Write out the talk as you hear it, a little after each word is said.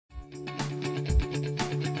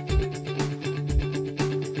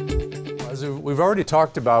As we've already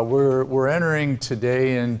talked about, we're entering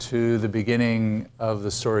today into the beginning of the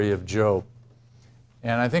story of Job.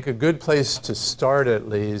 And I think a good place to start, at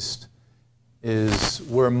least, is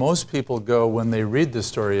where most people go when they read the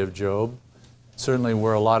story of Job, certainly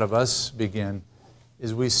where a lot of us begin,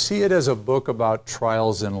 is we see it as a book about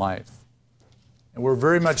trials in life. And we're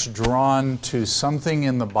very much drawn to something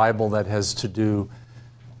in the Bible that has to do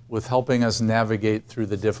with helping us navigate through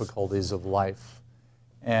the difficulties of life.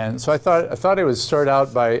 And so I thought I would start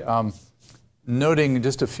out by noting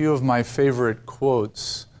just a few of my favorite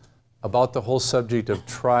quotes about the whole subject of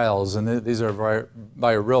trials. And these are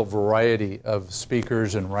by a real variety of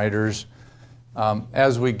speakers and writers.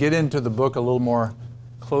 As we get into the book a little more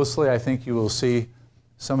closely, I think you will see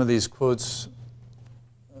some of these quotes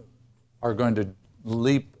are going to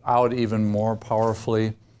leap out even more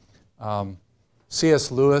powerfully.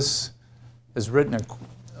 C.S. Lewis has written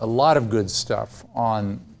a lot of good stuff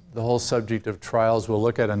on the whole subject of trials. We'll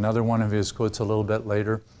look at another one of his quotes a little bit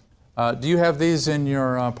later. Do you have these in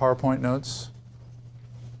your PowerPoint notes?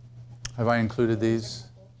 Have I included these?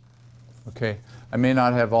 Okay. I may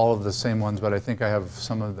not have all of the same ones, but I think I have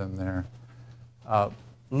some of them there.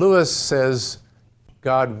 Lewis says,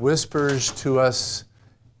 God whispers to us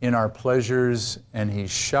in our pleasures, and he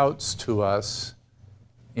shouts to us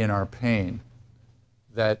in our pain.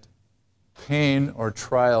 That pain or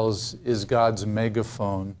trials is God's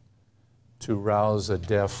megaphone to rouse a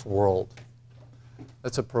deaf world.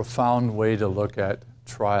 That's a profound way to look at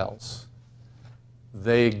trials.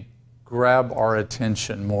 They grab our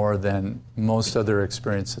attention more than most other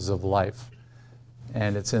experiences of life.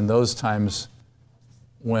 And it's in those times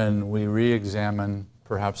when we re-examine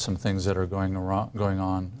perhaps some things that are going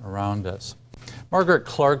on around us. Margaret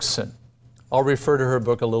Clarkson, I'll refer to her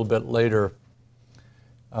book a little bit later,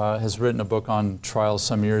 has written a book on trials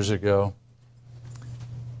some years ago.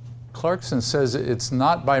 Clarkson says it's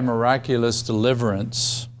not by miraculous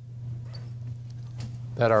deliverance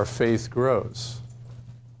that our faith grows,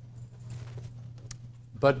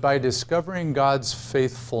 but by discovering God's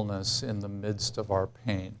faithfulness in the midst of our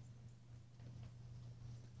pain.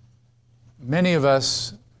 Many of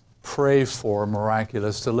us pray for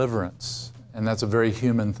miraculous deliverance, and that's a very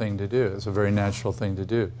human thing to do. It's a very natural thing to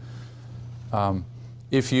do.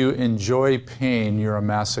 If you enjoy pain, you're a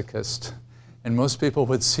masochist. And most people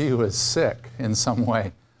would see you as sick in some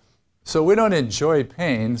way. So we don't enjoy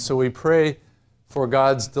pain, so we pray for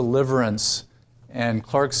God's deliverance. And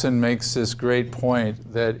Clarkson makes this great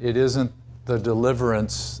point that it isn't the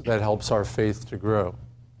deliverance that helps our faith to grow.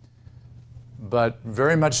 But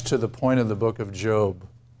very much to the point of the book of Job,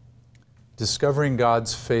 discovering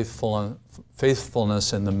God's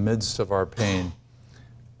faithfulness in the midst of our pain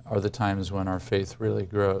are the times when our faith really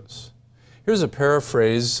grows. Here's a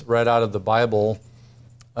paraphrase right out of the Bible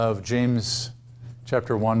of James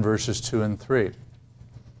chapter 1, verses 2 and 3.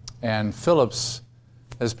 And Phillips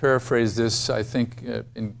has paraphrased this, I think,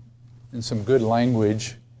 in some good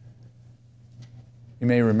language. You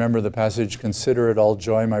may remember the passage, "Consider it all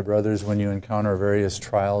joy, my brothers, when you encounter various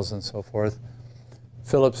trials," and so forth.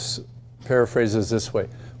 Phillips paraphrases this way: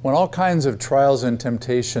 "When all kinds of trials and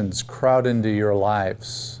temptations crowd into your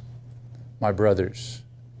lives, my brothers,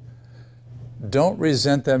 don't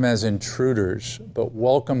resent them as intruders, but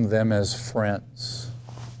welcome them as friends.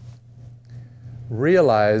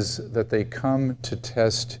 Realize that they come to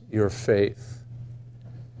test your faith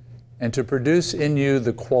and to produce in you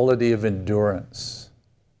the quality of endurance.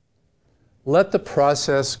 Let the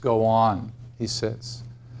process go on," he says.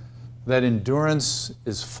 "That endurance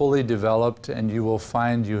is fully developed, and you will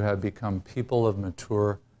find you have become people of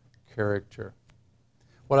mature character."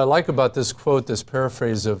 What I like about this quote, this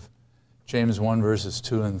paraphrase of James 1, verses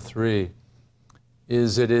 2 and 3,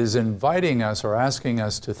 is it is inviting us or asking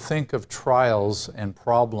us to think of trials and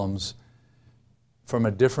problems from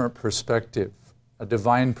a different perspective, a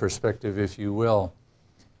divine perspective, if you will,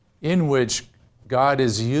 in which God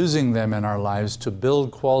is using them in our lives to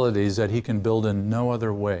build qualities that He can build in no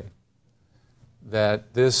other way.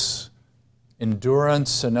 That this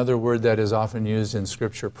endurance, another word that is often used in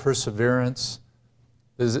Scripture, perseverance,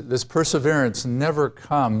 this perseverance never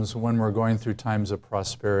comes when we're going through times of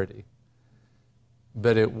prosperity,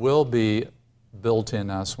 but it will be built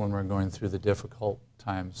in us when we're going through the difficult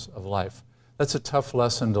times of life. That's a tough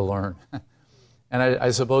lesson to learn. And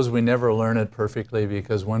I suppose we never learn it perfectly,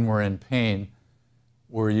 because when we're in pain,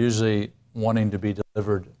 we're usually wanting to be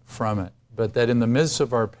delivered from it. But that in the midst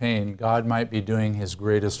of our pain, God might be doing His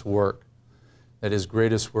greatest work, that His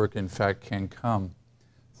greatest work, in fact, can come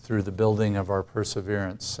through the building of our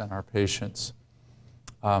perseverance and our patience.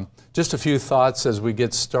 Just a few thoughts as we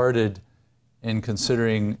get started in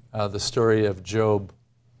considering the story of Job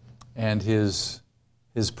and his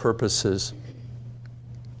purposes,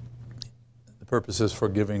 the purposes for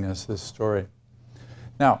giving us this story.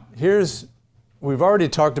 Now, we've already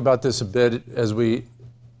talked about this a bit as we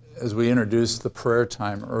introduced the prayer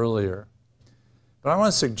time earlier. But I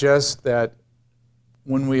want to suggest that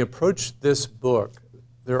when we approach this book,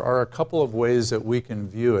 there are a couple of ways that we can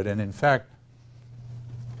view it. And in fact,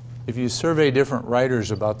 if you survey different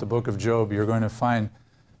writers about the book of Job, you're going to find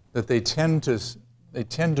that they tend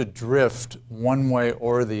to drift one way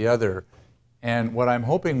or the other. And what I'm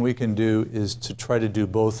hoping we can do is to try to do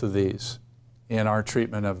both of these in our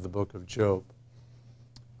treatment of the book of Job.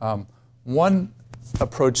 One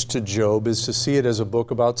approach to Job is to see it as a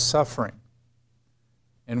book about suffering.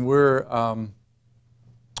 And we're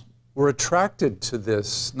attracted to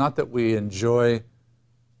this, not that we enjoy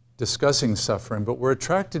discussing suffering, but we're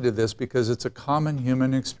attracted to this because it's a common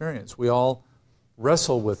human experience. We all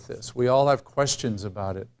wrestle with this. We all have questions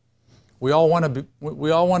about it. We all want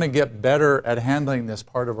to get better at handling this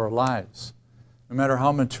part of our lives. No matter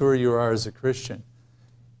how mature you are as a Christian,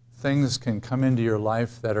 things can come into your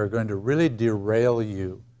life that are going to really derail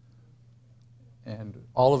you. And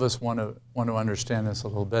all of us want to understand this a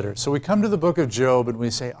little better. So we come to the book of Job and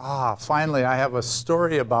we say, finally I have a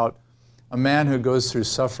story about a man who goes through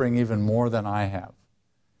suffering even more than I have.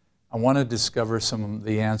 I want to discover some of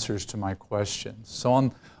the answers to my questions. So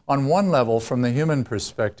on one level, from the human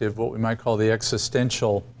perspective, what we might call the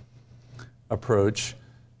existential approach,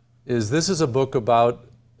 is this is a book about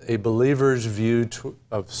a believer's view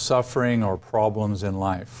of suffering or problems in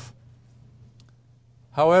life.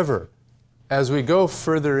 However, as we go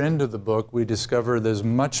further into the book, we discover there's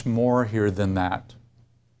much more here than that.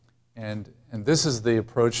 And this is the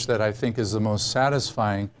approach that I think is the most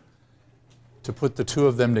satisfying. To put the two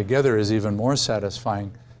of them together is even more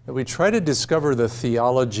satisfying. That we try to discover the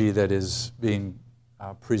theology that is being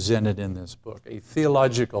presented in this book, a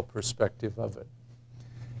theological perspective of it.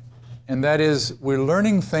 And that is, we're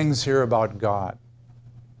learning things here about God.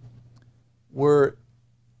 We're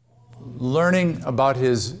learning about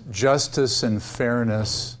His justice and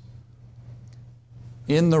fairness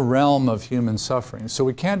in the realm of human suffering. So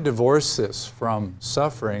we can't divorce this from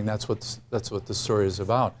suffering. That's what the story is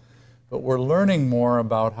about. But we're learning more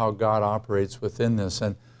about how God operates within this.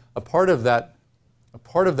 And a part of that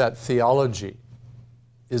theology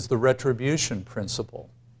is the retribution principle.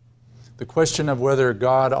 The question of whether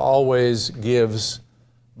God always gives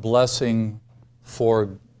blessing for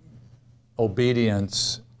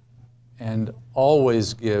obedience and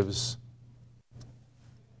always gives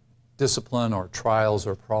discipline or trials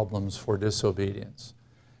or problems for disobedience.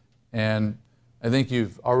 And I think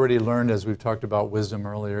you've already learned, as we've talked about wisdom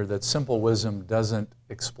earlier, that simple wisdom doesn't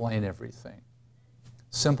explain everything.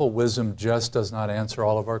 Simple wisdom just does not answer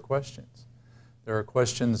all of our questions. There are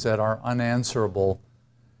questions that are unanswerable,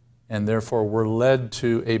 and therefore we're led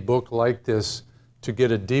to a book like this to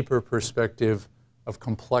get a deeper perspective of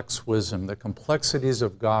complex wisdom, the complexities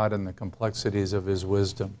of God and the complexities of His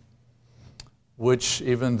wisdom, which,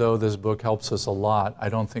 even though this book helps us a lot, I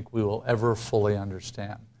don't think we will ever fully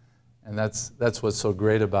understand. And that's what's so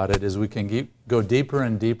great about it, is we can go deeper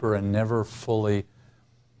and deeper and never fully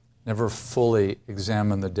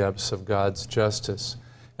examine the depths of God's justice.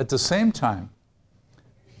 At the same time,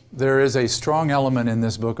 there is a strong element in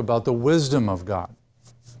this book about the wisdom of God.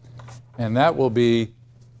 And that will be,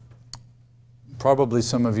 probably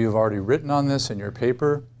some of you have already written on this in your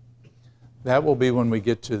paper. That will be when we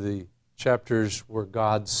get to the chapters where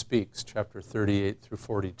God speaks, chapter 38 through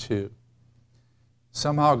 42.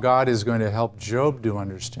 Somehow God is going to help Job to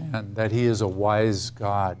understand that He is a wise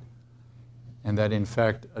God, and that in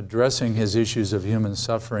fact addressing his issues of human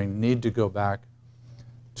suffering need to go back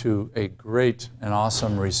to a great and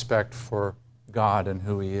awesome respect for God and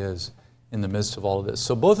who He is in the midst of all of this.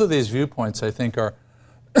 So both of these viewpoints, I think, are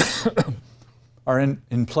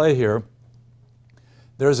in play here.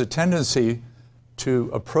 There's a tendency to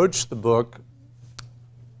approach the book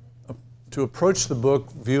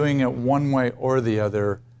viewing it one way or the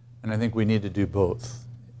other, and I think we need to do both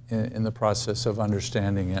in the process of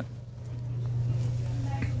understanding it.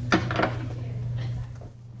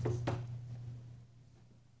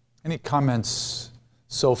 Any comments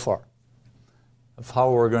so far of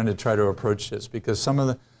how we're going to try to approach this? Because some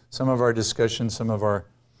of our discussion, some of our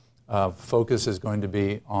focus is going to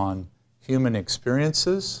be on human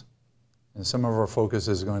experiences, and some of our focus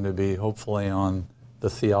is going to be hopefully on the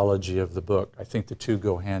theology of the book. I think the two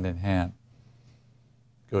go hand in hand,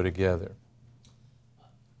 go together.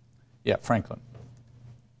 Yeah, Franklin.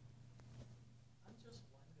 I'm just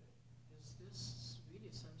wondering, is this really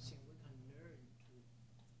something we can learn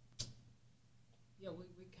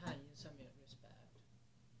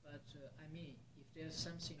there's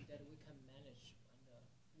something that we can manage, and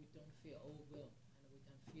we don't feel overwhelmed, and we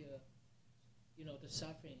can feel, the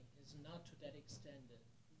suffering is not to that extent that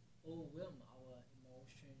overwhelm our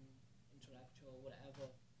emotion, intellectual, whatever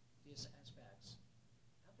these aspects.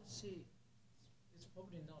 I would say it's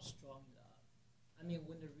probably not strong enough. I mean,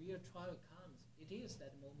 when the real trial comes, it is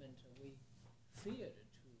that moment we feared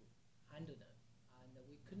to handle them, and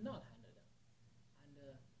we could not handle them,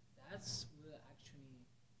 and that's where actually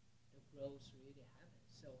the growth really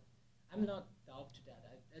happens. So I'm not doubt to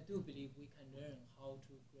that. I do believe we can learn how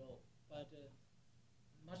to grow, but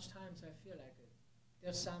much times I feel like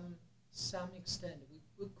there's some extent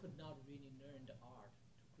we could not really learn the art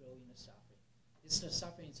to grow in the suffering. It's the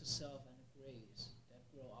suffering itself and the grace that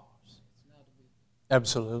grow ours. It's not we.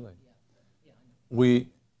 Absolutely. Yeah,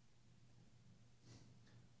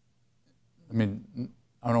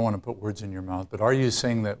 I don't want to put words in your mouth, but are you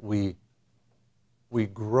saying that we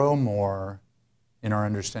grow more in our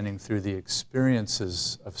understanding through the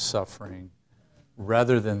experiences of suffering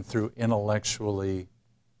rather than through intellectually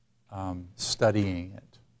studying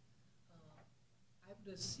it? I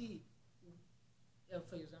would see,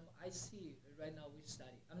 for example, I see right now we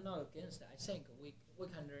study. I'm not against it. I think we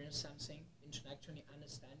can learn something, intellectually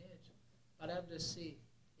understand it, but I would say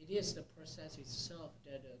it is the process itself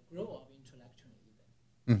that grow up intellectually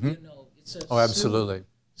even. Mm-hmm. It's a absolutely.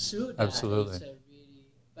 Through that, absolutely. It's really,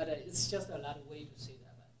 but it's just a lot of way to say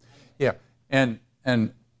that. But Yeah, anyway.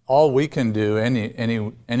 and all we can do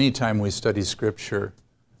any time we study Scripture,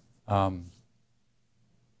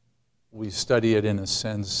 we study it in a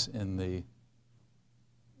sense in the,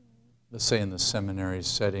 let's say in the seminary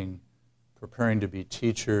setting, preparing to be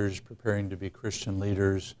teachers, preparing to be Christian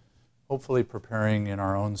leaders, hopefully preparing in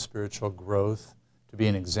our own spiritual growth to be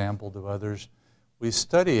an example to others. We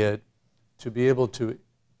study it to be able to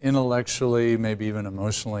intellectually, maybe even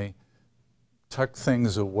emotionally, tuck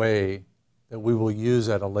things away that we will use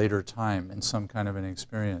at a later time in some kind of an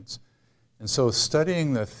experience. And so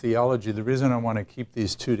studying the theology, the reason I want to keep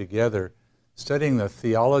these two together, studying the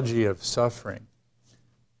theology of suffering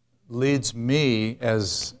leads me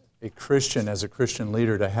as a Christian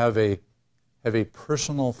leader to have a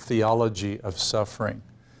personal theology of suffering.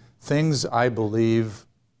 Things I believe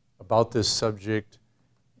about this subject,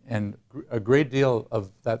 and a great deal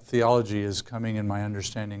of that theology is coming in my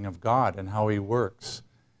understanding of God and how He works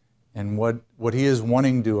and what He is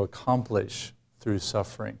wanting to accomplish through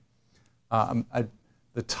suffering.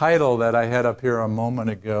 The title that I had up here a moment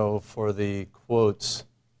ago for the quotes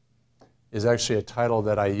is actually a title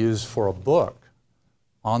that I used for a book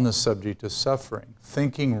on the subject of suffering,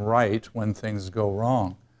 Thinking Right When Things Go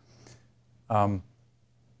Wrong.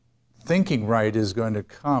 Thinking right is going to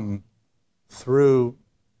come through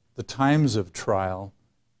the times of trial,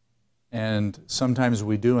 and sometimes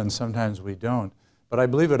we do and sometimes we don't. But I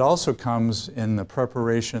believe it also comes in the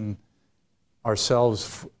preparation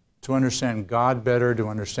ourselves to understand God better, to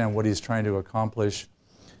understand what He's trying to accomplish.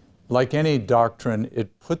 Like any doctrine,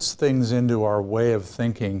 it puts things into our way of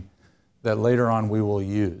thinking that later on we will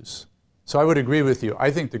use. So I would agree with you.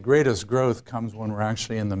 I think the greatest growth comes when we're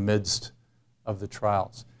actually in the midst of the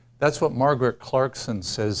trials. That's what Margaret Clarkson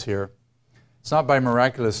says here. It's not by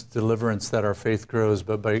miraculous deliverance that our faith grows,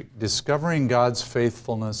 but by discovering God's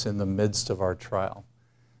faithfulness in the midst of our trial.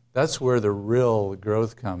 That's where the real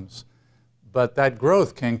growth comes. But that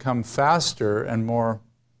growth can come faster and more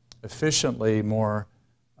efficiently, more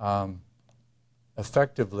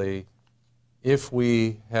effectively, if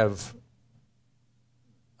we have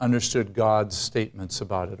understood God's statements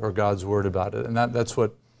about it or God's word about it. And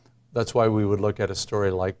that's why we would look at a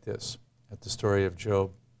story like this, at the story of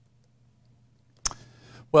Job.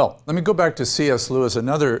 Well, let me go back to C.S. Lewis,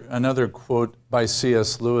 another quote by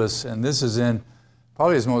C.S. Lewis, and this is in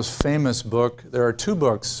probably his most famous book. There are two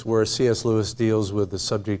books where C.S. Lewis deals with the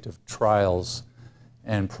subject of trials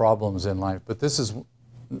and problems in life, but this is the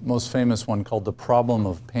most famous one, called The Problem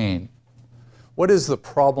of Pain. What is the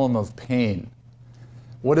problem of pain?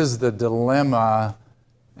 What is the dilemma?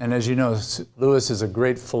 And as you know, Lewis is a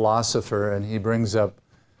great philosopher, and he brings up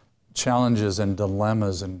challenges and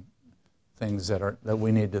dilemmas and things that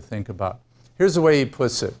we need to think about. Here's the way he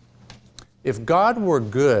puts it. If God were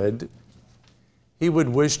good, He would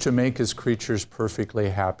wish to make His creatures perfectly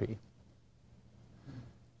happy.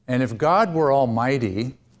 And if God were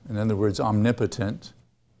almighty, in other words, omnipotent,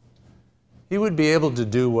 He would be able to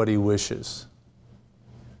do what He wishes.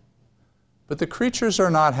 But the creatures are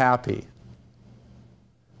not happy.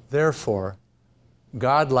 Therefore,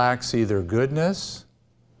 God lacks either goodness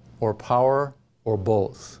or power or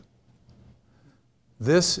both.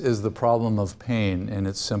 This is the problem of pain in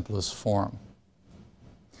its simplest form.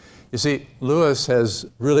 You see, Lewis has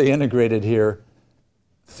really integrated here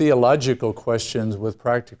theological questions with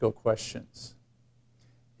practical questions.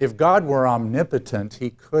 If God were omnipotent, he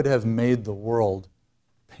could have made the world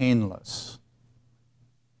painless.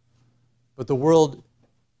 But the world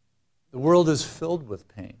is filled with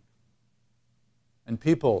pain. And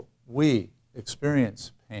people, we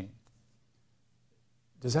experience pain.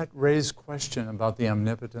 Does that raise question about the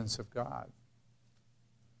omnipotence of God?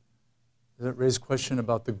 Does it raise question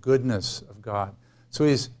about the goodness of God? So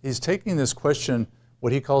he's taking this question,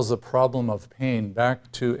 what he calls the problem of pain,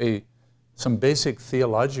 back to some basic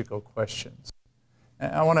theological questions.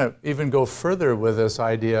 And I want to even go further with this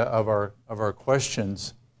idea of our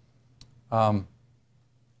questions.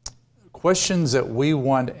 Questions that we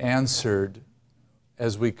want answered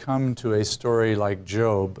as we come to a story like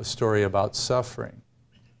Job, a story about suffering.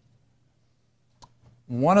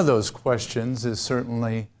 One of those questions is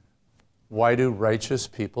certainly, why do righteous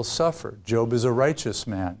people suffer? Job is a righteous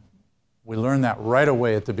man. We learn that right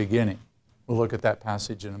away at the beginning. We'll look at that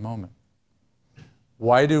passage in a moment.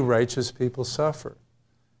 Why do righteous people suffer?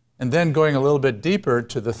 And then going a little bit deeper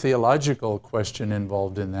to the theological question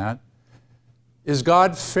involved in that, is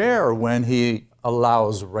God fair when he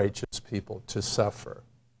allows righteous people to suffer?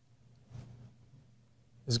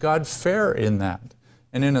 Is God fair in that?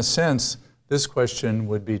 And in a sense, this question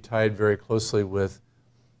would be tied very closely with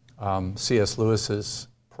C.S. Lewis's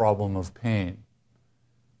problem of pain.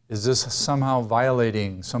 Is this somehow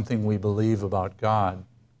violating something we believe about God?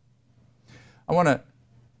 I want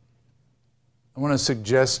to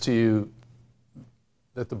suggest to you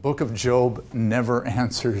that the book of Job never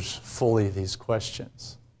answers fully these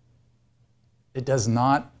questions. It does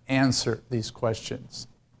not answer these questions.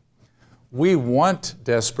 We want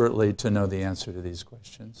desperately to know the answer to these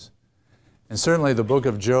questions. And certainly the book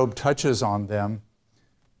of Job touches on them,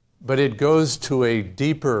 but it goes to a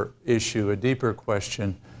deeper issue, a deeper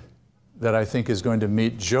question that I think is going to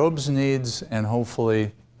meet Job's needs and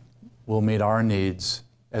hopefully will meet our needs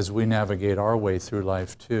as we navigate our way through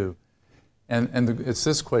life too. And it's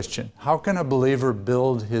this question: how can a believer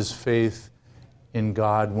build his faith in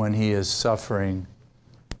God when he is suffering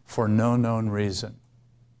for no known reason?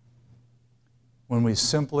 When we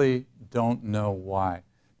simply don't know why.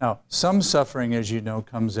 Now, some suffering, as you know,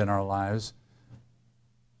 comes in our lives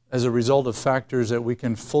as a result of factors that we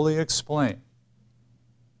can fully explain.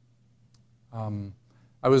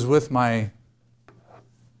 I was with my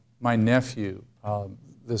nephew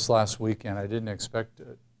this last weekend. I didn't expect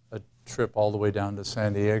a trip all the way down to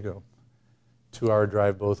San Diego, 2-hour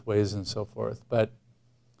drive both ways and so forth. But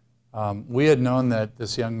we had known that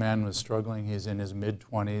this young man was struggling. He's in his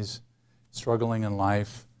mid-20s, struggling in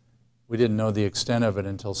life. We didn't know the extent of it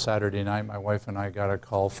until Saturday night. My wife and I got a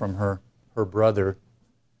call from her brother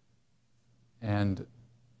and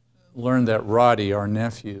learned that Roddy, our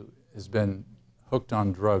nephew, has been hooked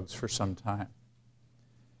on drugs for some time.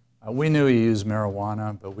 We knew he used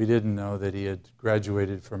marijuana, but we didn't know that he had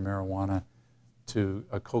graduated from marijuana to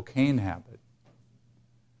a cocaine habit.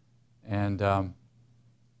 And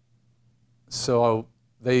so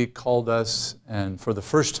they called us and for the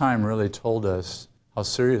first time really told us how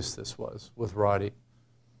serious this was with Roddy.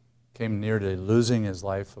 Came near to losing his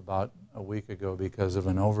life about a week ago because of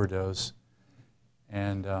an overdose.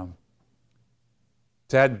 And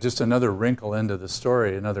to add just another wrinkle into the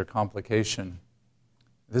story, another complication,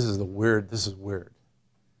 this is weird.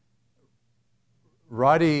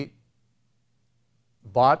 Roddy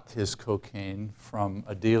bought his cocaine from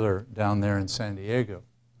a dealer down there in San Diego,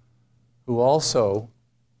 who also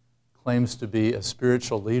claims to be a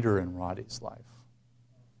spiritual leader in Roddy's life,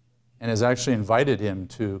 and has actually invited him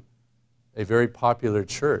to a very popular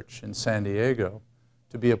church in San Diego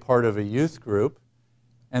to be a part of a youth group,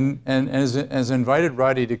 and has invited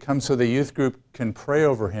Roddy to come so the youth group can pray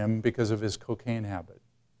over him because of his cocaine habit.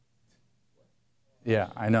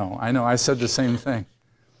 Yeah, I know. I said the same thing.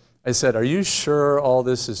 I said, "Are you sure all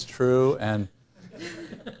this is true?" And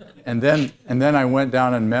then I went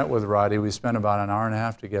down and met with Roddy. We spent about an hour and a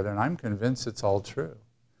half together, and I'm convinced it's all true.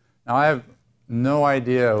 Now, I have no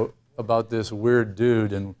idea about this weird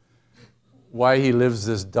dude and why he lives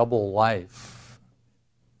this double life,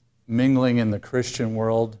 mingling in the Christian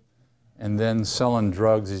world and then selling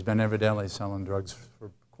drugs. He's been evidently selling drugs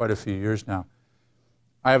for quite a few years now.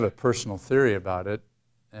 I have a personal theory about it,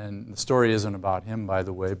 and the story isn't about him, by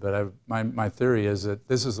the way, but my theory is that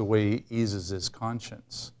this is the way he eases his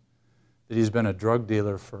conscience, that he's been a drug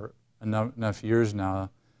dealer for enough years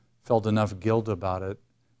now, felt enough guilt about it,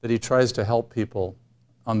 that he tries to help people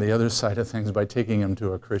on the other side of things by taking them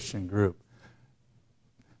to a Christian group.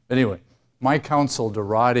 Anyway, my counsel to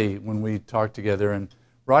Roddy when we talked together, and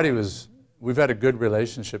Roddy we've had a good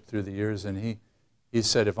relationship through the years, and he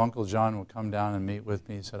said if Uncle John would come down and meet with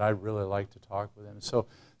me, he said, I'd really like to talk with him. So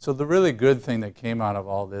the really good thing that came out of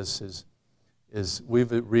all this is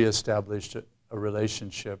we've reestablished a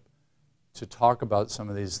relationship to talk about some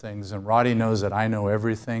of these things, and Roddy knows that I know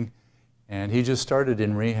everything, and he just started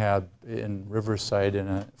in rehab in Riverside, in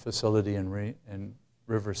a facility in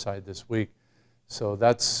Riverside this week. So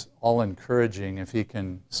that's all encouraging if he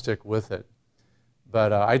can stick with it.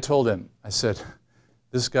 But I told him, I said,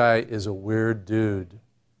 this guy is a weird dude.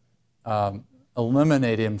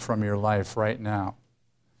 Eliminate him from your life right now.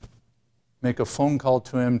 Make a phone call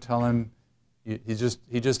to him, tell him, he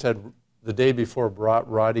just had, the day before, brought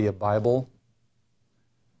Roddy a Bible.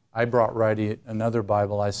 I brought Roddy another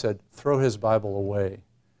Bible. I said, throw his Bible away.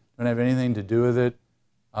 Don't have anything to do with it.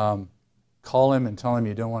 Call him and tell him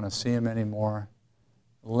you don't want to see him anymore.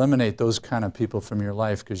 Eliminate those kind of people from your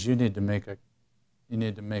life, because you need to make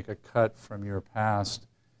a cut from your past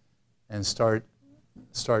and start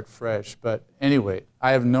fresh. But anyway,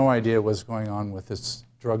 I have no idea what's going on with this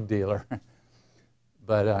drug dealer.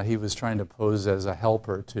 But he was trying to pose as a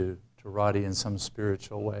helper to Roddy in some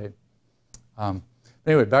spiritual way.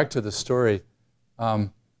 Anyway, back to the story.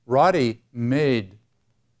 Roddy made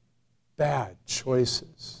bad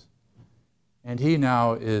choices, and he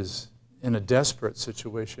now is in a desperate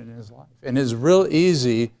situation in his life. And it's real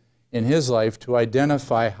easy in his life to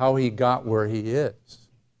identify how he got where he is.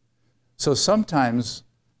 So sometimes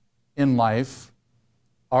in life,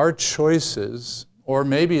 our choices, or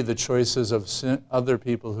maybe the choices of other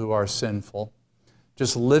people who are sinful,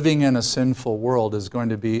 just living in a sinful world is going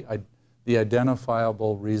to be the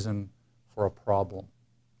identifiable reason for a problem.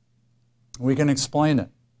 We can explain it.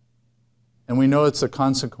 And we know it's the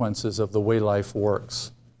consequences of the way life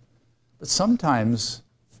works. But sometimes,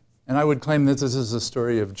 and I would claim that this is the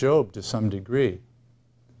story of Job to some degree,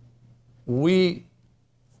 a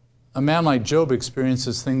man like Job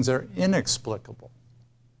experiences things that are inexplicable.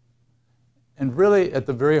 And really, at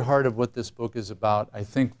the very heart of what this book is about, I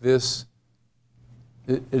think it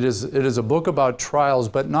is a book about trials,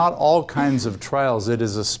 but not all kinds of trials. It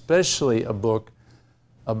is especially a book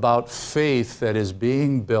about faith that is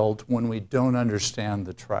being built when we don't understand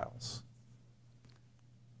the trials.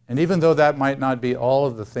 And even though that might not be all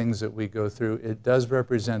of the things that we go through, it does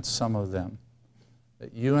represent some of them.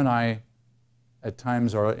 That you and I, at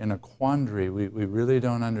times, are in a quandary. We really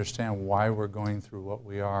don't understand why we're going through what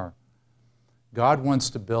we are. God wants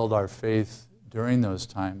to build our faith during those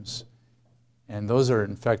times. And those are,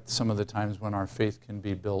 in fact, some of the times when our faith can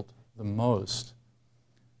be built the most.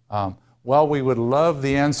 While we would love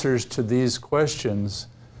the answers to these questions,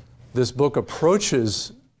 this book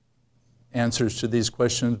approaches answers to these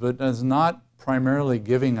questions, but is not primarily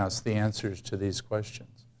giving us the answers to these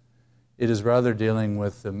questions. It is rather dealing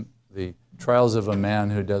with the trials of a man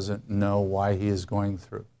who doesn't know why he is going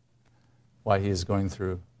through what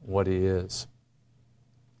he is.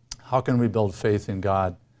 How can we build faith in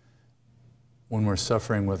God when we're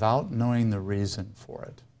suffering without knowing the reason for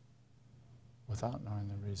it? Without knowing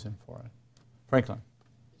the reason for it. Franklin.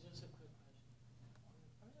 Just a quick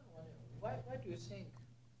question. Why do you think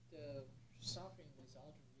the suffering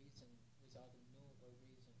without a reason, without a knowable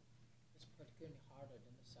reason, is particularly harder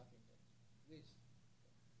than the suffering that with?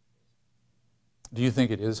 Do you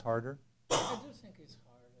think it is harder? I do think it's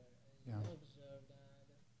harder. Yeah. I observe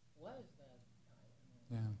that. Why is that?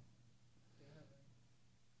 Yeah.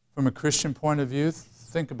 From a Christian point of view,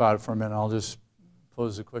 think about it for a minute. I'll just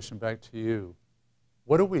pose the question back to you.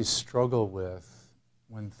 What do we struggle with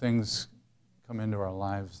when things come into our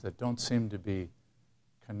lives that don't seem to be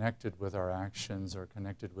connected with our actions or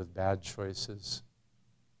connected with bad choices?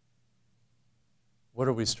 What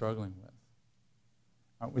are we struggling with?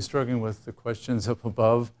 Aren't we struggling with the questions up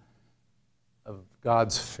above of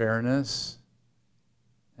God's fairness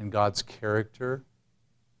and God's character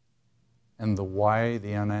and the why,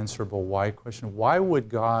 the unanswerable why question? Why would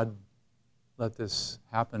God let this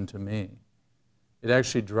happen to me? It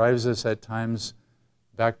actually drives us at times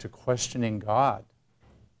back to questioning God.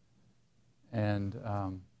 And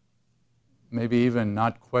maybe even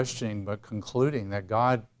not questioning, but concluding that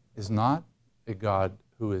God is not a God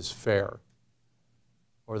who is fair,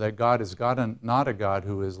 or that God is not a God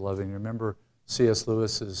who is loving. Remember C.S.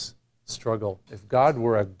 Lewis's struggle. If God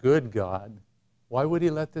were a good God, why would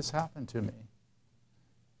he let this happen to me?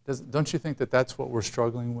 Don't you think that that's what we're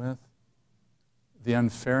struggling with? The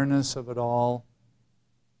unfairness of it all,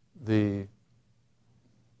 the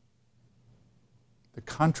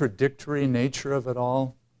contradictory nature of it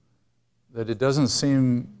all, that it doesn't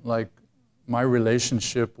seem like my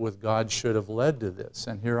relationship with God should have led to this,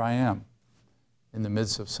 and here I am. in the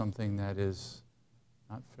midst of something that is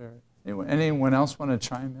not fair. Anyone else want to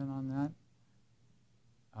chime in on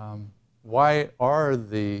that? Why are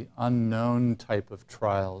the unknown type of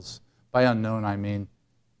trials, by unknown I mean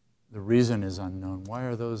the reason is unknown, why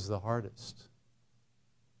are those the hardest?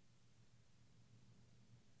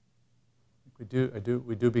 We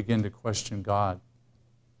do begin to question God,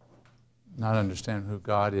 not understand who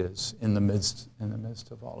God is in the midst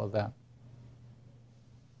of all of that.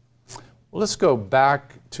 Well, let's go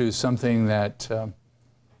back to something that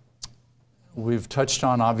we've touched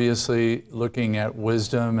on, obviously, looking at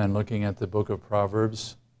wisdom and looking at the book of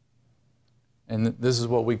Proverbs. And this is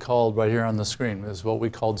what we called right here on the screen. This is what we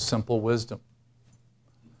called simple wisdom.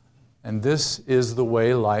 And this is the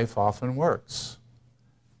way life often works.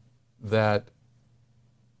 That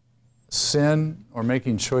sin or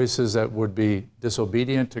making choices that would be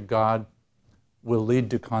disobedient to God will lead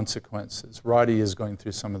to consequences. Roddy is going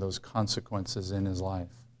through some of those consequences in his life.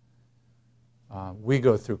 We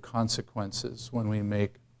go through consequences when we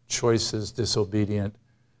make choices disobedient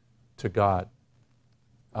to God.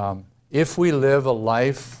 If we live a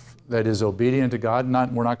life that is obedient to God,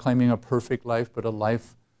 we're not claiming a perfect life, but a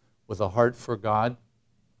life with a heart for God,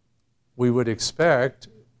 we would expect,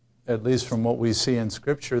 at least from what we see in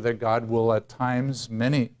Scripture, that God will at times,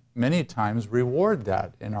 many times, reward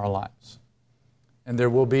that in our lives. And there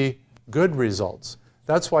will be good results.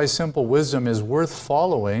 That's why simple wisdom is worth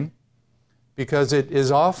following, because it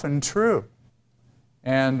is often true.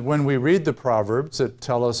 And when we read the Proverbs that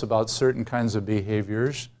tell us about certain kinds of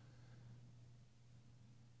behaviors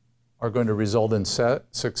are going to result in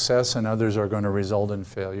success and others are going to result in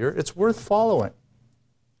failure, it's worth following,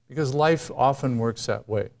 because life often works that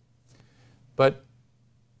way. But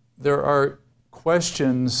there are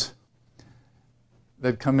questions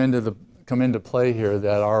that come into play here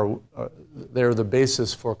that they're the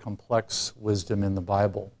basis for complex wisdom in the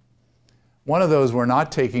Bible. One of those we're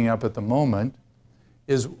not taking up at the moment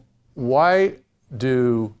is, why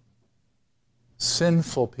do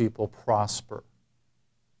sinful people prosper?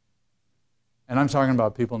 And I'm talking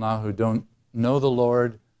about people now who don't know the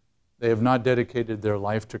Lord. They have not dedicated their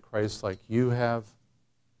life to Christ like you have.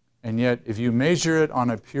 And yet, if you measure it on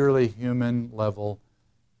a purely human level,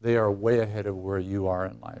 they are way ahead of where you are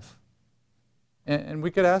in life. And we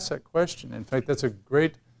could ask that question. In fact, that's a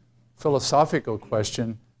great philosophical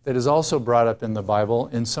question that is also brought up in the Bible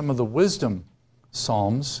in some of the wisdom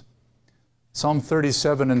psalms. Psalm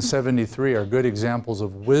 37 and 73 are good examples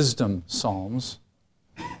of wisdom psalms.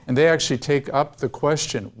 And they actually take up the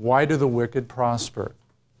question, why do the wicked prosper?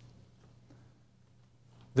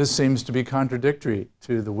 This seems to be contradictory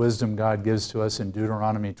to the wisdom God gives to us in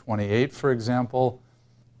Deuteronomy 28, for example,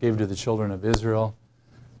 gave to the children of Israel.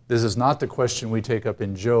 This is not the question we take up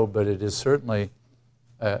in Job, but it is certainly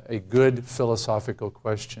a good philosophical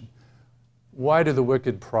question. Why do the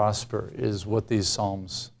wicked prosper is what these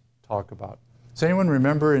Psalms talk about. Does anyone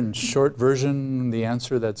remember in short version the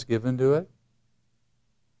answer that's given to it?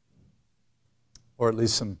 Or at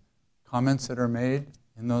least some comments that are made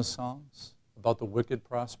in those Psalms about the wicked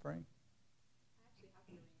prospering?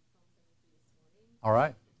 All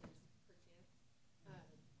right. And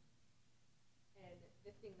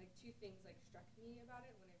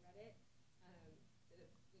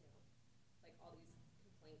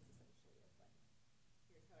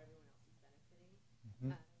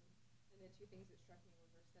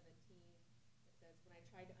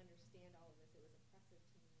then in verse 28 it says, as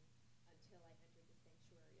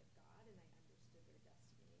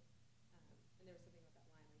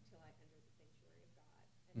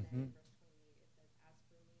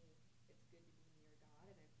for me, it's good to be near God,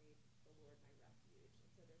 and I've made the Lord my refuge.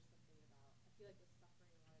 And so there's something about, I feel like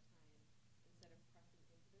with suffering a lot of times, instead of pressing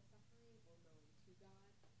into the suffering or going to God, we go the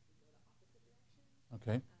opposite direction.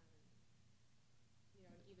 Okay.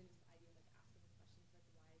 And even just the idea of like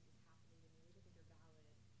asking the questions like, why is this happening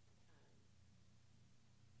to me, which I think are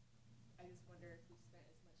valid. I just wonder if we spent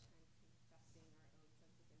as much time confessing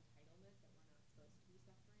our own sense of entitlement that we're not supposed to be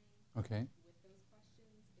suffering. Okay.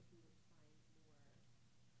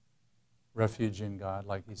 Refuge in God,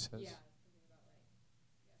 like he says. Yeah, something about like,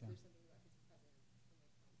 there's something about his presence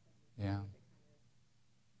and like Yeah.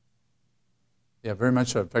 Yeah, very much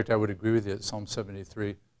so. In fact, I would agree with you that Psalm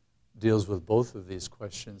 73 deals with both of these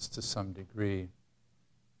questions to some degree.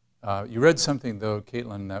 You read something, though,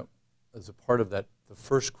 Caitlin, that as a part of that, the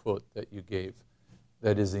first quote that you gave,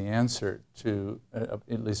 that is the answer to,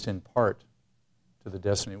 at least in part, to the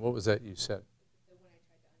destiny. What was that you said?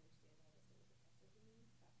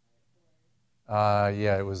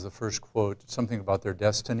 Yeah, it was the first quote, something about their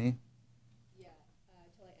destiny. Yeah,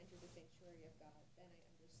 until I entered the sanctuary of God, then I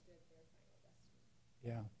understood their final destiny.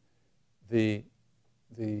 the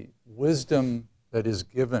wisdom that is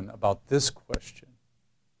given about this question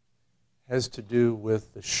has to do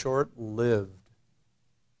with the short-lived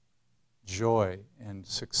joy and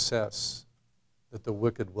success that the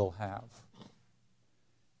wicked will have.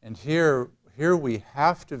 And here we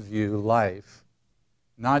have to view life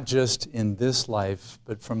not just in this life,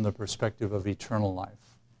 but from the perspective of eternal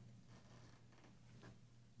life.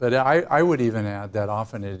 But I would even add that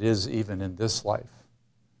often it is even in this life.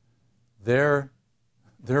 Their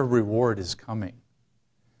reward is coming.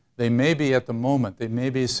 They may be at the moment, they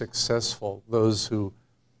may be successful. Those who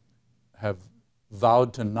have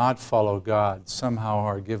vowed to not follow God somehow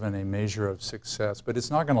are given a measure of success, but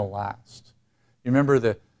it's not going to last. You remember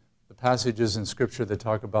the passages in Scripture that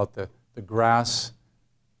talk about the grass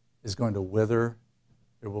is going to wither.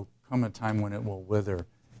 There will come a time when it will wither.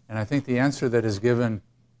 And I think the answer that is given,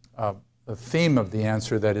 the theme of the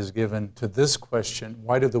answer that is given to this question,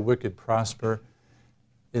 why do the wicked prosper,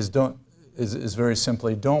 is very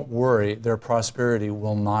simply, don't worry, their prosperity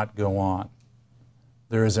will not go on.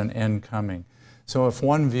 There is an end coming. So if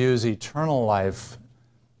one views eternal life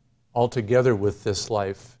altogether with this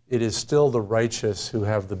life, it is still the righteous who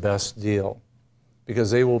have the best deal,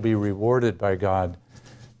 because they will be rewarded by God.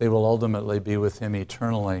 They will ultimately be with Him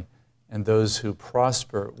eternally, and those who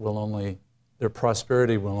prosper their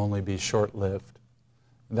prosperity will only be short-lived.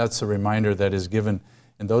 And that's the reminder that is given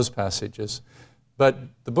in those passages. But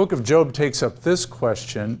the book of Job takes up this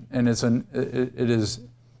question, and it is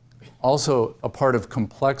also a part of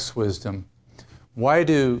complex wisdom. Why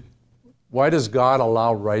does God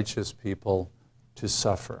allow righteous people to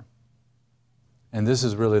suffer? And this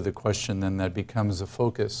is really the question then that becomes the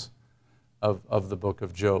focus of the book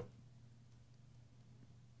of Job.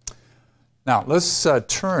 Now, let's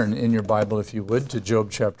turn in your Bible, if you would, to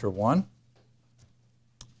Job chapter 1.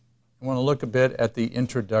 I want to look a bit at the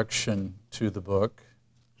introduction to the book.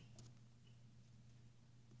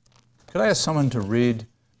 Could I ask someone to read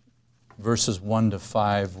verses 1 to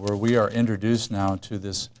 5, where we are introduced now to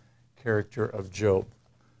this character of Job?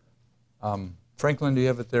 Franklin, do you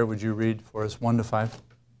have it there? Would you read for us 1 to 5?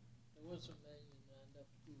 There was a man in the land of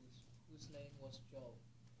Uz, whose name was Job,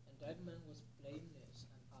 and that man was blameless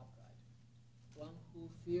and upright, one who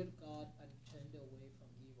feared God and turned away from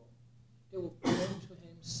evil. There were born to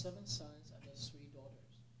him 7 sons and 3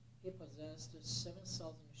 daughters. He possessed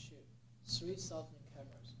 7,000 sheep, 3,000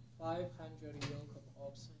 camels, 500 yoke of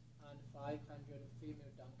oxen, and 500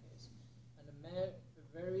 female donkeys, and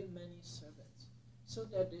very many servants, so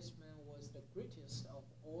that this man was the greatest of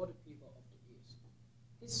all the people of the East.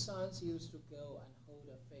 His sons used to go and hold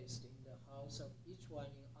a feast in the house of each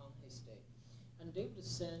one on his day, and they would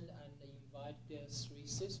send and invite their 3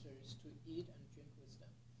 sisters to eat and drink with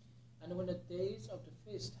them. And when the days of the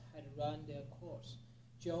feast had run their course,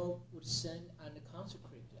 Job would send and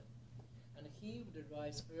consecrate them, and he would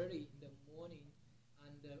rise early in the morning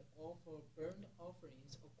and offer burnt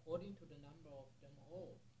offerings according to the number of them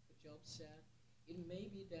all. But Job said, "It may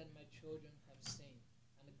be that my children have sinned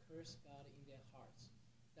and cursed God in their hearts."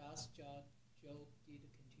 Thus Job did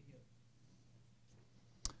continue.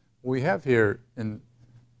 We have here, kind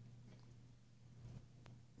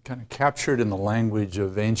of captured in the language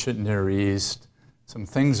of ancient Near East, some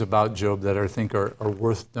things about Job that I think are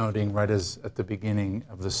worth noting right at the beginning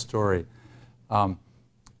of the story.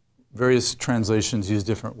 Various translations use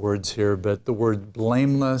different words here, but the word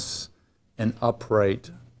blameless and upright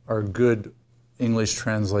are good English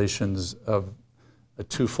translations of a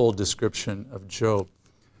twofold description of Job.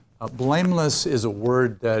 Blameless is a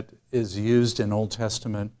word that is used in Old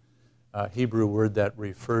Testament, Hebrew word that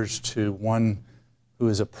refers to one who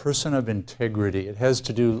is a person of integrity. It has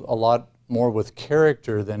to do a lot more with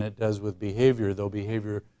character than it does with behavior, though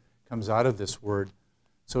behavior comes out of this word.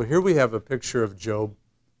 So here we have a picture of Job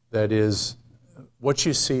that is, what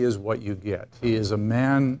you see is what you get. He is a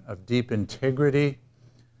man of deep integrity.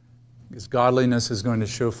 His godliness is going to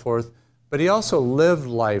show forth. But he also lived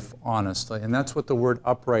life honestly, and that's what the word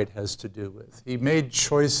upright has to do with. He made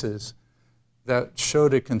choices that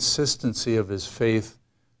showed a consistency of his faith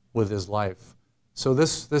with his life. So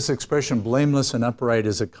this expression, blameless and upright,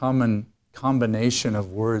 is a common combination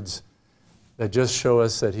of words that just show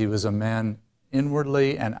us that he was a man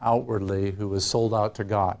inwardly and outwardly who was sold out to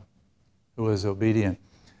God, who was obedient.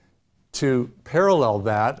 To parallel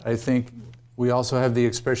that, I think we also have the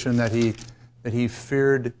expression that he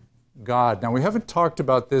feared God. Now, we haven't talked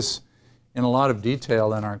about this in a lot of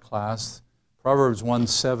detail in our class. Proverbs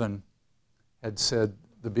 1:7 had said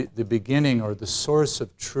the beginning or the source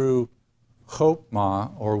of true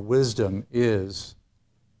chokmah or wisdom is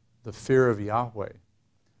the fear of Yahweh.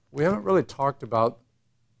 We haven't really talked about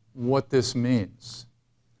what this means.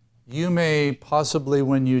 You may possibly,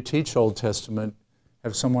 when you teach Old Testament,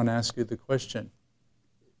 have someone ask you the question,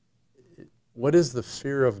 what is the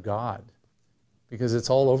fear of God? Because it's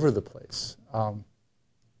all over the place.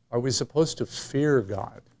 Are we supposed to fear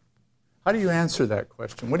God? How do you answer that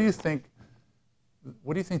question? What do you think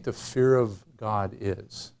the fear of God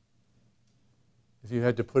is? If you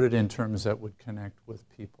had to put it in terms that would connect with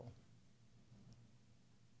people.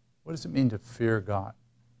 What does it mean to fear God?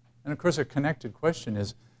 And of course, a connected question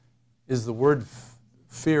is the word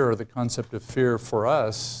fear, or the concept of fear for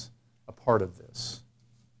us, a part of this?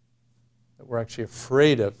 That we're actually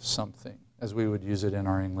afraid of something, as we would use it in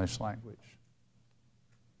our English language.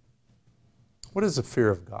 What is the fear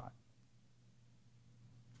of God?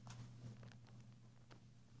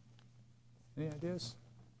 Any ideas?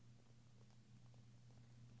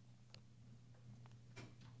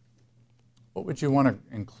 What would you want to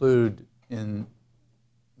include in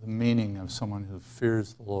the meaning of someone who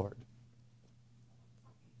fears the Lord?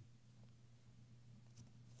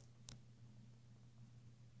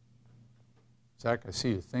 Zach, I see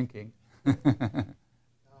you thinking. Yeah, I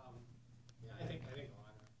think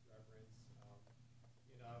honor, reverence.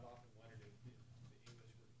 I've often wondered if the English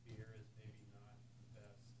word fear is maybe not the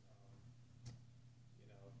best, kind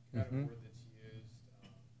of word that's used. And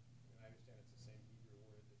I understand it's the same Hebrew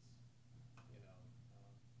word that's,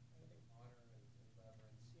 I think honor and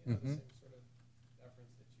reverence, the same sort of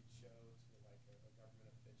deference that you'd show to like a government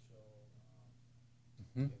official,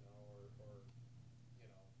 or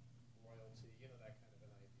royalty, that kind of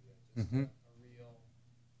an idea. Just a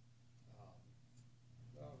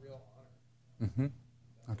real honor.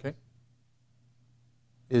 Okay.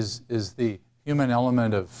 Is the human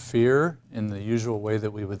element of fear, in the usual way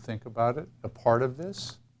that we would think about it, a part of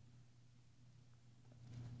this?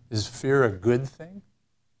 Is fear a good thing?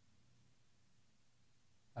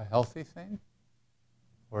 A healthy thing?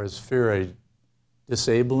 Or is fear a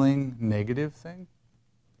disabling, negative thing?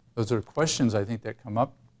 Those are questions, I think, that come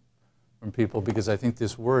up from people, because I think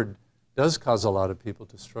this word does cause a lot of people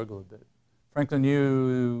to struggle a bit. Franklin,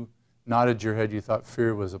 you nodded your head. You thought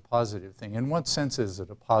fear was a positive thing. In what sense is it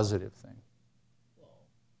a positive thing? Well,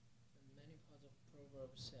 many parts of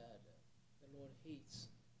Proverbs said the Lord hates.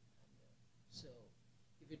 So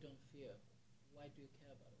if you don't fear, why do you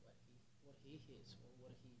care about what he hates or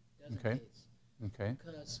what he doesn't hate? Okay.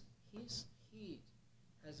 Because his heat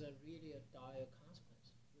has a really a dire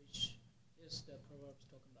consequence, which is the Proverbs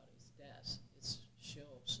talking about is death. It's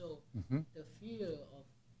sure. So the fear of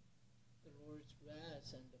the Lord's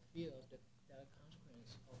wrath and the fear of the dire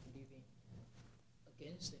consequence of living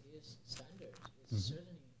against his standards is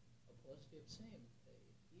certainly a positive thing.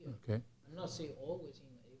 Fear. Okay. I'm not saying always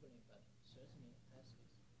enabling, but certainly has to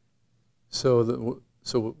be.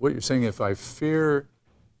 So what you're saying, if I fear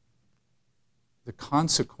the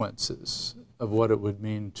consequences of what it would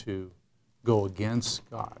mean to go against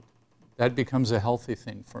God, that becomes a healthy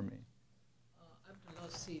thing for me. I do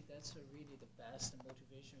not see that's really the best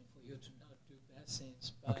motivation for you to not do bad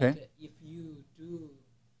things. But if you do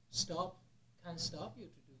can't stop you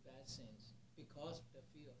to do bad things because of the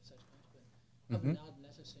fear of such consequence, I would not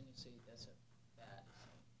necessarily say that's a bad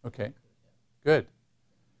thing. Okay, good.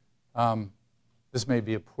 This may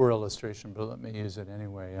be a poor illustration, but let me use it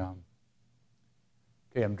anyway.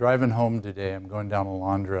 Okay, I'm driving home today. I'm going down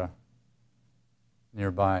Alondra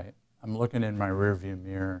nearby. I'm looking in my rearview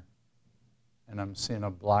mirror, and I'm seeing a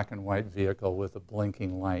black and white vehicle with a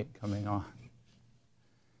blinking light coming on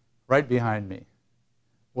right behind me.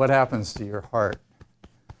 What happens to your heart?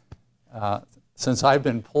 Since I've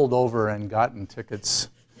been pulled over and gotten tickets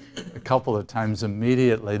a couple of times,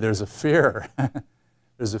 immediately there's a fear.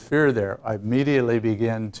 There's a fear there. I immediately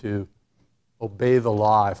begin to obey the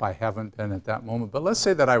law if I haven't been at that moment. But let's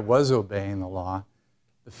say that I was obeying the law.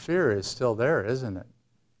 The fear is still there, isn't it?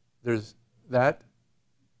 There's that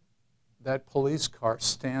police car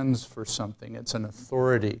stands for something. It's an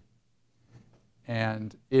authority.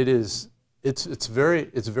 And its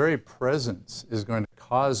very presence is going to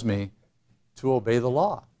cause me to obey the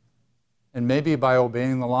law. And maybe by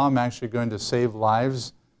obeying the law, I'm actually going to save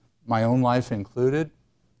lives, my own life included.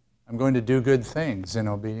 I'm going to do good things in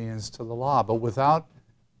obedience to the law. But without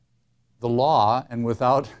the law and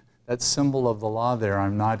without that symbol of the law there,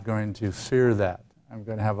 I'm not going to fear that. I'm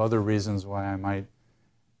going to have other reasons why I might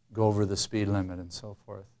go over the speed limit and so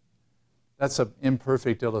forth. That's an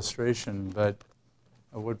imperfect illustration, but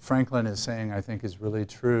what Franklin is saying, I think, is really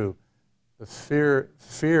true. The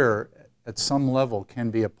fear at some level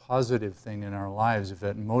can be a positive thing in our lives if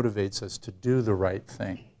it motivates us to do the right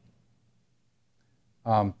thing.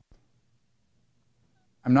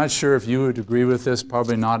 I'm not sure if you would agree with this,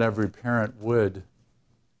 probably not every parent would,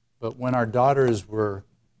 but when our daughters were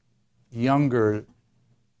younger,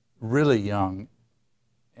 really young,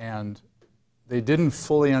 and they didn't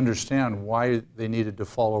fully understand why they needed to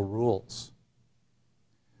follow rules,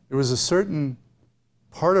 there was a certain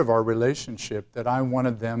part of our relationship that I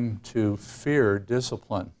wanted them to fear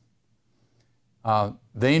discipline.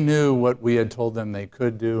 They knew what we had told them they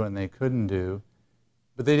could do and they couldn't do,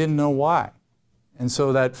 but they didn't know why. And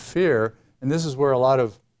so that fear, and this is where a lot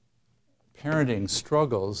of parenting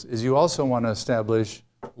struggles, is you also want to establish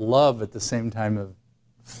love at the same time of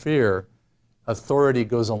fear. Authority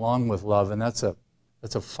goes along with love, and that's a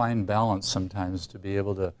fine balance sometimes to be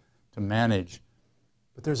able to manage.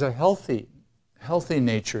 But there's a healthy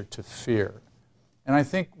nature to fear. And I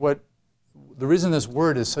think the reason this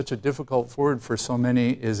word is such a difficult word for so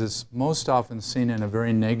many is it's most often seen in a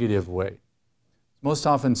very negative way. It's most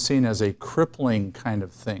often seen as a crippling kind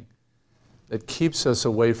of thing that keeps us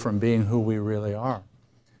away from being who we really are.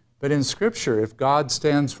 But in Scripture, if God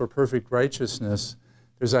stands for perfect righteousness,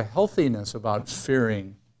 there's a healthiness about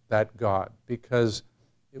fearing that God because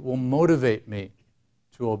it will motivate me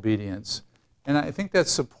to obedience. And I think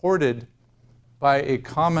that's supported by a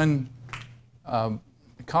common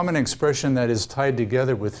expression that is tied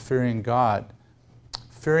together with fearing God.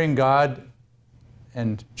 Fearing God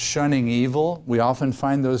and shunning evil, we often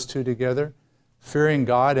find those two together. Fearing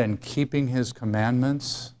God and keeping His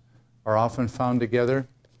commandments are often found together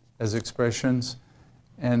as expressions.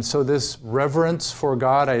 And so this reverence for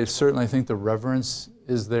God, I certainly think the reverence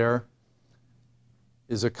is there,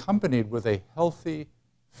 is accompanied with a healthy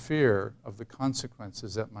fear of the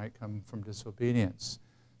consequences that might come from disobedience.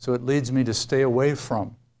 So it leads me to stay away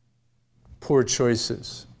from poor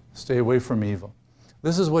choices, stay away from evil.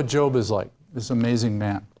 This is what Job is like, this amazing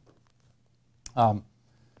man.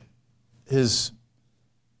 His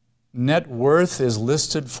net worth is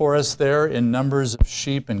listed for us there in numbers of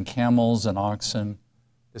sheep and camels and oxen.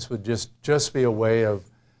 This would just be a way of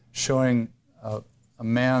showing a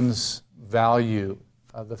man's value,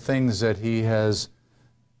 the things that he has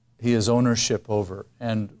ownership over.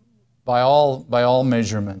 And by all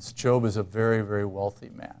measurements, Job is a very, very wealthy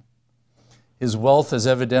man. His wealth has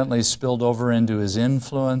evidently spilled over into his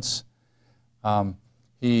influence.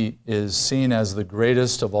 He is seen as the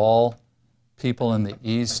greatest of all people in the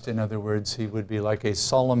East. In other words, he would be like a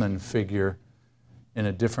Solomon figure in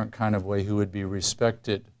a different kind of way who would be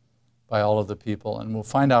respected by all of the people. And we'll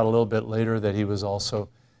find out a little bit later that he was also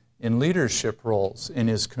in leadership roles in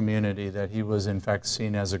his community, that he was in fact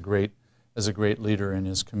seen as a great leader in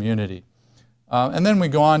his community. And then we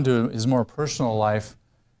go on to his more personal life.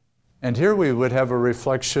 And here we would have a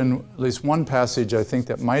reflection, at least one passage I think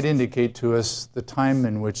that might indicate to us the time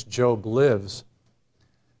in which Job lives,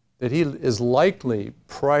 that he is likely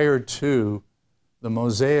prior to the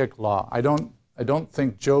Mosaic law. I don't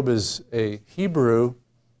think Job is a Hebrew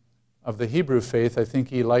of the Hebrew faith. I think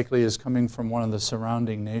he likely is coming from one of the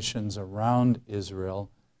surrounding nations around Israel.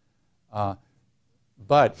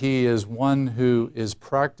 But he is one who is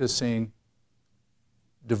practicing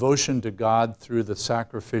devotion to God through the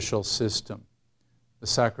sacrificial system, the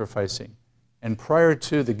sacrificing. And prior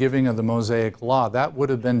to the giving of the Mosaic law, that would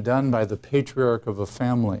have been done by the patriarch of a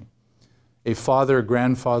family. A father,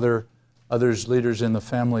 grandfather, others leaders in the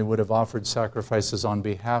family would have offered sacrifices on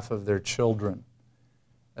behalf of their children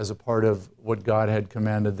as a part of what God had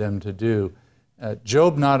commanded them to do.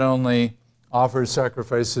 Job not only offers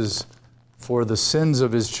sacrifices for the sins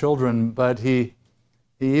of his children, but he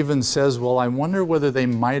even says, well, I wonder whether they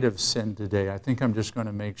might have sinned today. I think I'm just going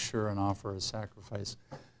to make sure and offer a sacrifice.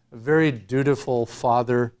 A very dutiful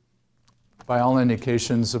father, by all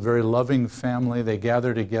indications, a very loving family. They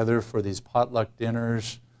gather together for these potluck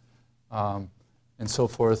dinners and so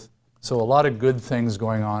forth. So a lot of good things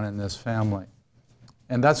going on in this family.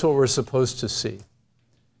 And that's what we're supposed to see.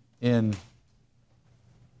 In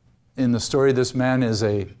the story, this man is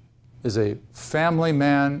a family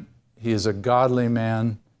man. He is a godly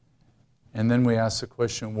man. And then we ask the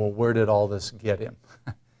question, well, where did all this get him?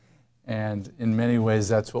 And in many ways,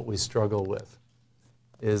 that's what we struggle with,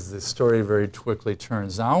 is the story very quickly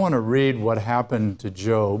turns. Now, I want to read what happened to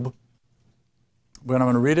Job, but I'm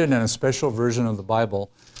going to read it in a special version of the Bible.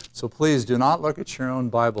 So please do not look at your own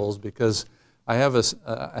Bibles, because I have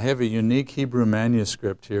a unique Hebrew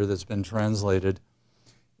manuscript here that's been translated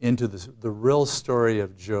into the real story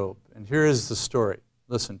of Job. And here is the story.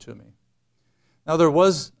 Listen to me. Now there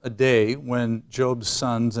was a day when Job's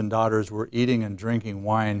sons and daughters were eating and drinking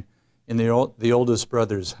wine in the oldest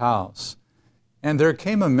brother's house. And there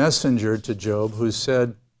came a messenger to Job who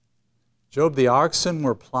said, Job, the oxen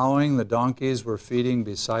were plowing, the donkeys were feeding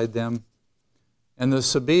beside them, and the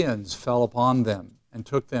Sabaeans fell upon them and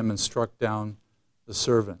took them and struck down the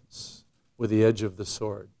servants with the edge of the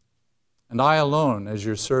sword. And I alone, as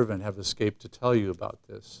your servant, have escaped to tell you about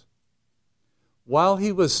this. While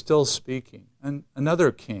he was still speaking,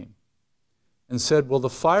 another came and said, well, the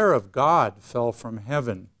fire of God fell from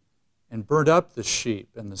heaven and burnt up the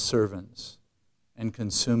sheep and the servants and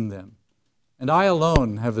consumed them. And I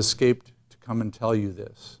alone have escaped to come and tell you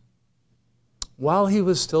this. While he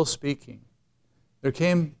was still speaking, there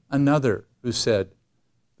came another who said,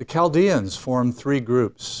 the Chaldeans formed 3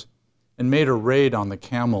 groups and made a raid on the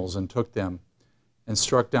camels and took them and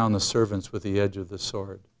struck down the servants with the edge of the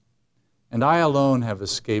sword. And I alone have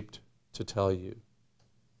escaped to tell you.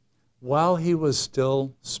 While he was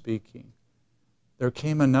still speaking, there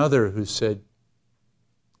came another who said,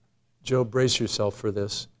 Job, brace yourself for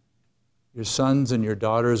this. Your sons and your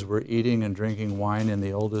daughters were eating and drinking wine in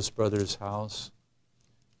the oldest brother's house,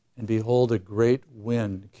 and behold, a great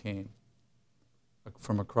wind came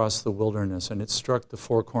from across the wilderness, and it struck the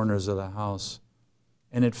 4 corners of the house,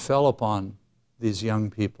 and it fell upon these young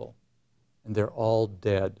people, and they're all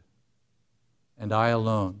dead. And I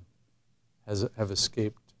alone have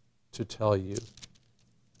escaped to tell you.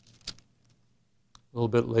 A little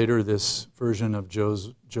bit later, this version of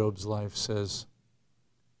Job's life says,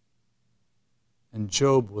 and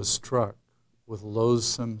Job was struck with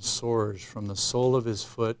loathsome sores from the sole of his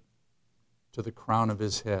foot to the crown of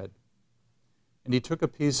his head. And he took a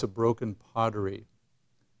piece of broken pottery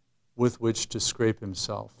with which to scrape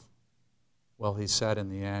himself while he sat in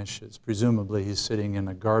the ashes. Presumably he's sitting in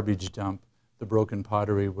a garbage dump. The broken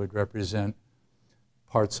pottery would represent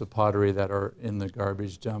parts of pottery that are in the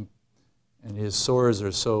garbage dump. And his sores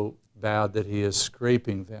are so bad that he is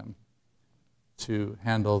scraping them to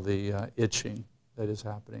handle the itching that is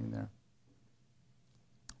happening there.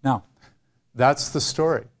 Now, that's the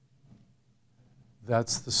story.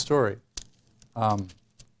 That's the story.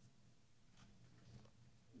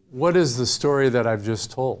 What is the story that I've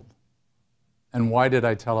just told? And why did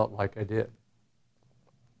I tell it like I did?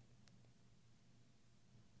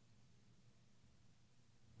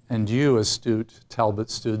 And you, astute Talbot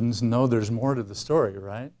students, know there's more to the story,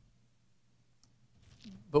 right?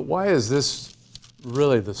 But why is this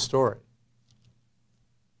really the story?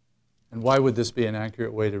 And why would this be an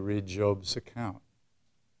accurate way to read Job's account?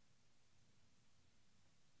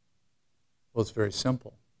 Well, it's very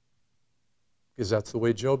simple, because that's the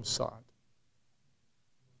way Job saw it.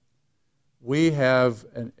 We have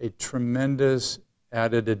a tremendous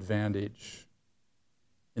added advantage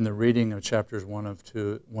in the reading of chapters 1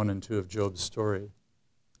 and 2 of Job's story,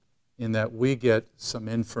 in that we get some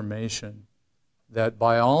information that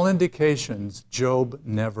by all indications Job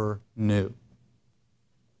never knew.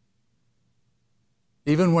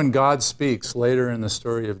 Even when God speaks later in the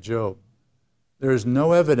story of Job, there is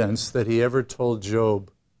no evidence that he ever told Job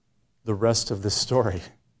the rest of the story.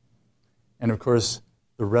 And of course,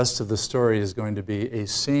 the rest of the story is going to be a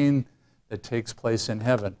scene that takes place in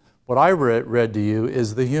heaven. What I read to you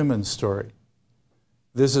is the human story.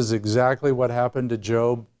 This is exactly what happened to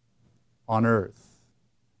Job on earth.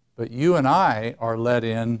 But you and I are led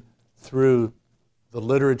in through the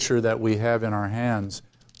literature that we have in our hands.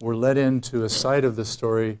 We're led into a side of the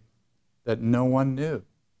story that no one knew.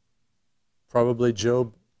 Probably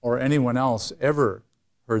Job or anyone else ever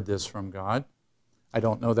heard this from God. I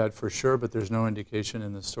don't know that for sure, but there's no indication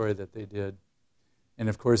in the story that they did. And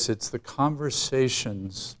of course, it's the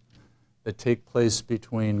conversations that take place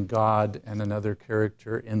between God and another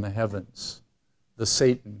character in the heavens. The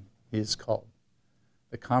Satan, he is called.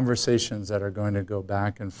 The conversations that are going to go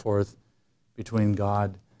back and forth between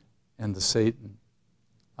God and the Satan.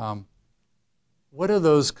 What do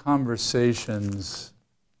those conversations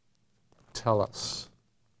tell us?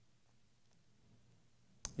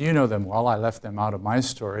 You know them well. I left them out of my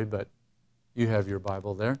story, but you have your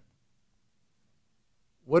Bible there.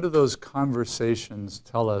 What do those conversations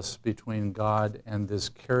tell us between God and this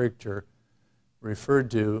character referred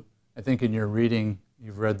to, I think in your reading,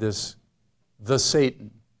 you've read this, the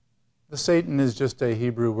Satan. The Satan is just a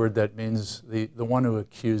Hebrew word that means the one who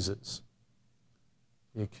accuses,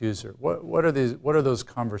 the accuser. What are those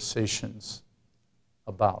conversations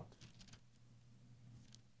about?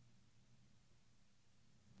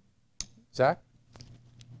 Zach?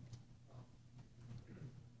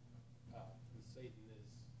 Satan is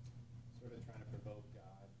sort of trying to provoke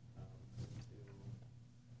God into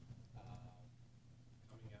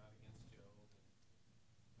coming out against Job,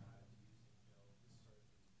 and God using Job to sort of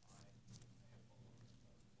define the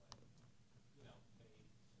example of what, faith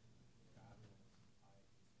and godliness and piety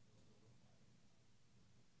is supposed to look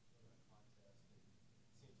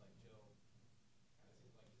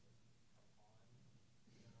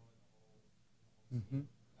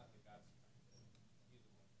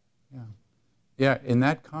Yeah, in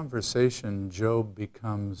that conversation, Job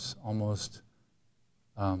becomes almost,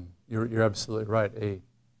 you're absolutely right,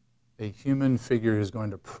 a human figure who's going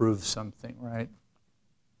to prove something, right?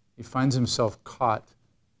 He finds himself caught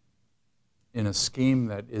in a scheme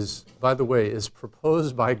that is, by the way, is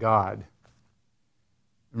proposed by God.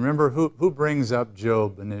 Remember, who brings up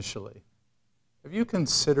Job initially? Have you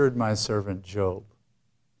considered my servant Job?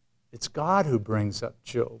 It's God who brings up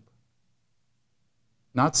Job,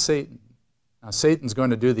 not Satan. Now, Satan's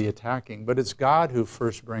going to do the attacking, but it's God who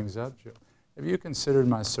first brings up Job. Have you considered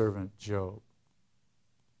my servant Job?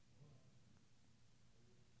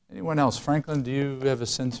 Anyone else? Franklin, do you have a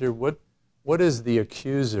sense here? What is the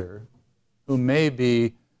accuser, who may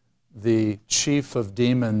be the chief of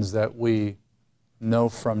demons that we know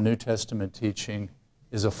from New Testament teaching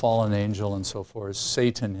is a fallen angel and so forth,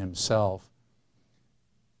 Satan himself?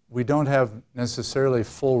 We don't have necessarily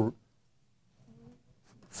full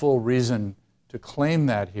reason to claim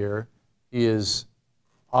that here. He is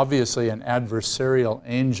obviously an adversarial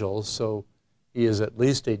angel, so he is at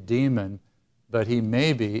least a demon, but he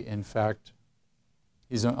may be, in fact,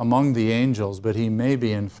 he's among the angels, but he may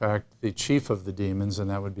be, in fact, the chief of the demons, and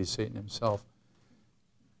that would be Satan himself.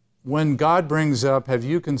 When God brings up, have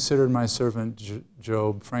you considered my servant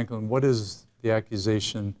Job, Franklin, what is the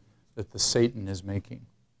accusation that the Satan is making?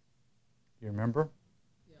 Do you remember?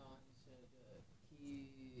 Yeah, he said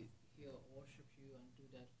he'll worship you and do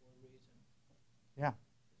that for a reason. Yeah.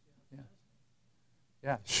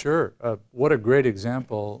 Yeah, sure. What a great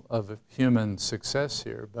example of human success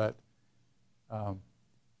here, but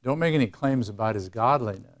don't make any claims about his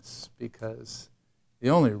godliness, because the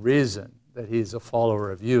only reason that he's a follower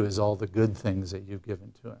of you is all the good things that you've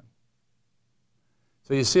given to him.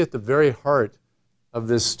 So you see, at the very heart of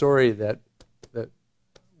this story that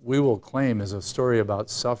we will claim is a story about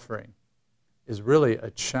suffering is really a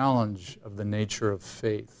challenge of the nature of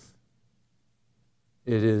faith.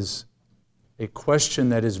 It is a question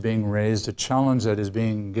that is being raised, a challenge that is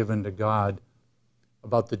being given to God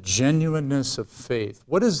about the genuineness of faith.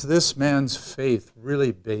 What is this man's faith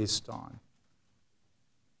really based on?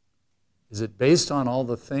 Is it based on all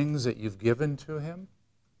the things that you've given to him?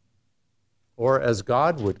 Or, as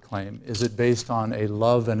God would claim, is it based on a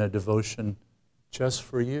love and a devotion just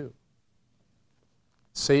for you?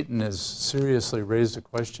 Satan has seriously raised a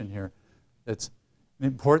question here that's an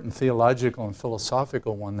important theological and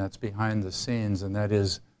philosophical one that's behind the scenes, and that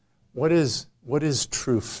is, what is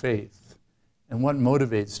true faith? And what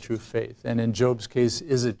motivates true faith? And in Job's case,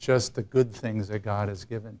 is it just the good things that God has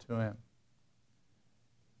given to him?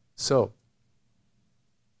 So,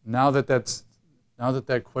 now that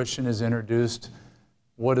that question is introduced,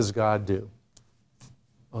 what does God do?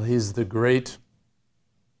 Well, he's the great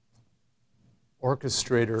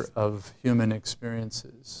orchestrator of human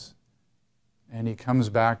experiences. And he comes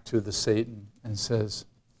back to the Satan and says,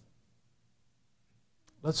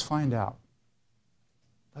 let's find out.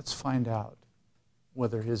 Let's find out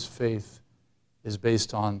whether his faith is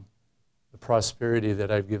based on the prosperity that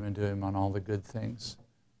I've given to him, on all the good things,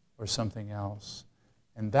 or something else.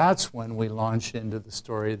 And that's when we launch into the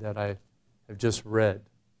story that I have just read.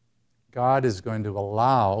 God is going to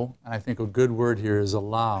allow, and I think a good word here is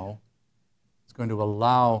allow. It's going to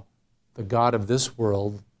allow the God of this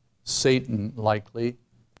world, Satan likely,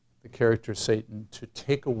 the character Satan, to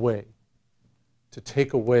take away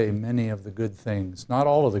many of the good things, not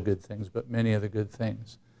all of the good things, but many of the good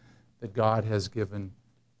things that God has given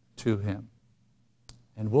to him.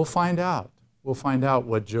 And we'll find out. We'll find out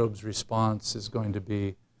what Job's response is going to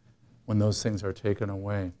be when those things are taken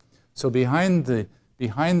away. So behind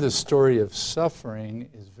the story of suffering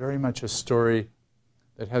is very much a story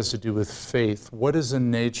that has to do with faith. What is the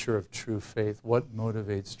nature of true faith? What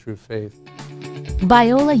motivates true faith?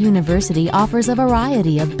 Biola University offers a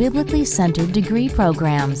variety of biblically centered degree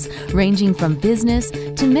programs, ranging from business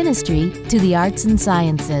to ministry to the arts and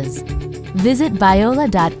sciences. Visit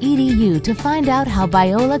biola.edu to find out how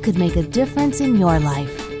Biola could make a difference in your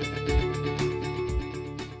life.